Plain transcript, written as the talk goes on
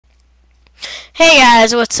Hey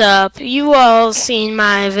guys, what's up? You all seen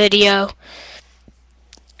my video,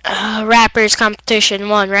 Rappers Competition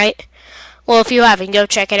 1, right? Well, if you haven't, go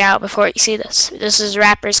check it out before you see this. This is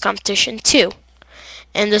Rappers Competition 2,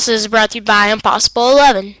 and this is brought to you by Impossible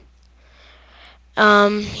 11.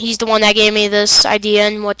 He's the one that gave me this idea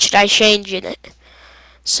and what should I change in it.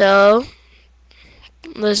 So,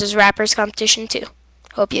 this is Rappers Competition 2.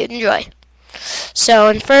 Hope you enjoy. So,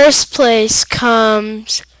 in first place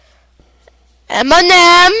comes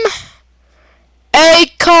Eminem,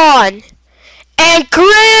 Akon, and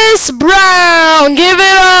Chris Brown. Give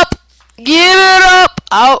it up. Give it up.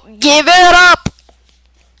 Oh, give it up.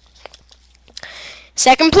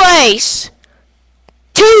 Second place,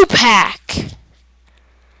 Tupac,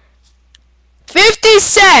 50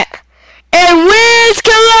 Cent, and Wiz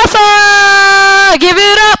Khalifa. Give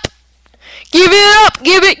it up. Give it up.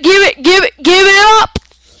 Give it up.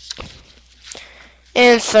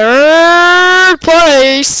 In third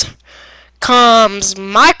place comes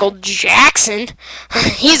Michael Jackson.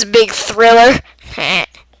 He's a big thriller.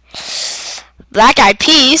 Black Eyed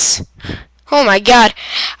Peas. Oh my god.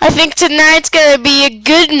 I think tonight's gonna be a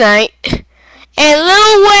good night. And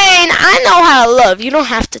Lil Wayne, I know how to love. You don't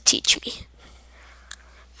have to teach me.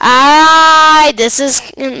 This has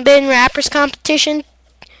been Rappers Competition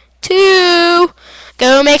 2.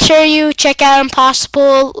 Go make sure you check out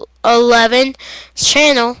Impossible 11's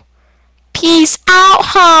channel. Peace out,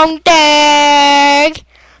 home dag.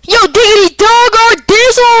 Yo, diggity dog or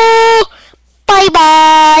diesel. Bye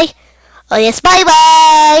bye. Oh yes, bye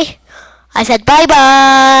bye. I said bye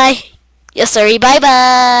bye. Yes, sorry, bye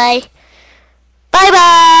bye. Bye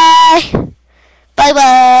bye. Bye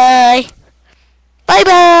bye. Bye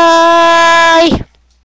bye.